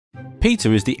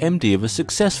Peter is the MD of a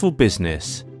successful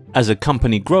business. As a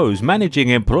company grows, managing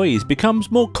employees becomes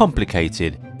more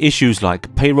complicated. Issues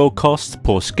like payroll costs,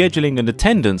 poor scheduling and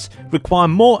attendance require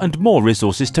more and more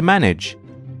resources to manage.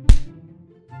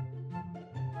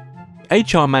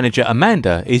 HR manager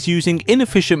Amanda is using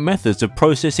inefficient methods of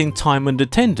processing time and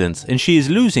attendance, and she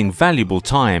is losing valuable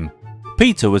time.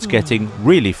 Peter was getting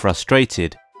really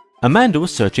frustrated. Amanda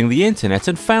was searching the internet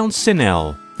and found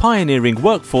Synel, pioneering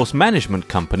workforce management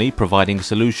company providing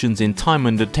solutions in time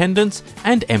and attendance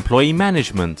and employee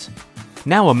management.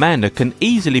 Now Amanda can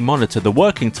easily monitor the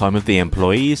working time of the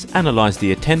employees, analyze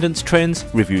the attendance trends,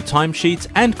 review timesheets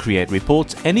and create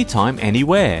reports anytime,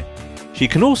 anywhere. She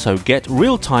can also get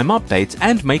real-time updates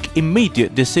and make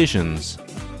immediate decisions.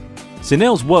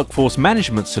 Synel's workforce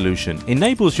management solution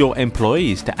enables your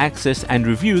employees to access and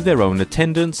review their own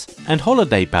attendance and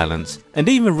holiday balance, and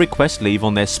even request leave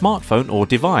on their smartphone or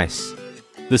device.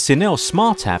 The Synel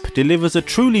Smart app delivers a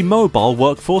truly mobile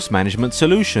workforce management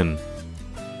solution.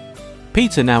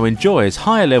 Peter now enjoys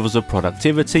higher levels of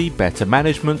productivity, better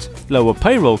management, lower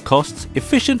payroll costs,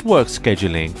 efficient work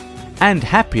scheduling, and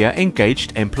happier,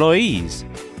 engaged employees.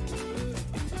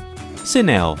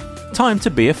 Synel, time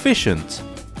to be efficient.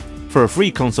 For a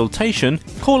free consultation,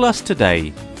 call us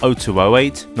today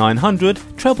 0208 900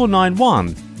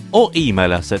 9991 or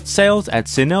email us at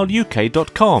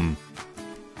sales@syneluk.com,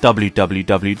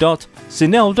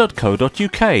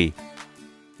 www.synel.co.uk.